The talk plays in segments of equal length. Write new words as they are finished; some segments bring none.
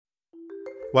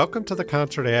Welcome to the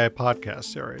Concert AI podcast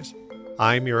series.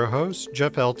 I'm your host,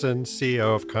 Jeff Elton,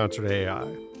 CEO of Concert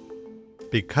AI.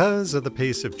 Because of the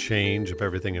pace of change of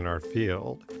everything in our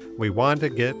field, we want to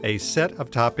get a set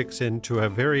of topics into a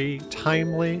very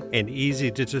timely and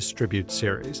easy to distribute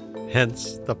series,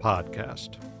 hence the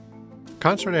podcast.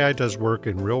 Concert AI does work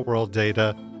in real-world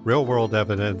data, real-world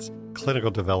evidence,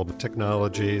 clinical development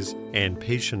technologies, and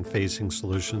patient-facing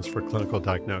solutions for clinical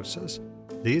diagnosis.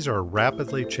 These are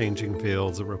rapidly changing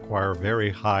fields that require very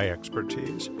high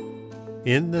expertise.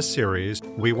 In this series,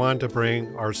 we want to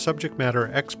bring our subject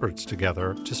matter experts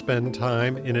together to spend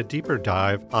time in a deeper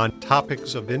dive on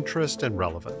topics of interest and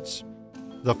relevance.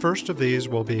 The first of these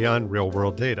will be on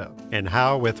real-world data and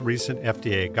how, with recent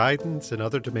FDA guidance and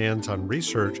other demands on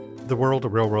research, the world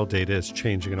of real-world data is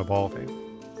changing and evolving.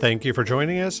 Thank you for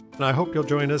joining us, and I hope you'll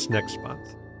join us next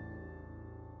month.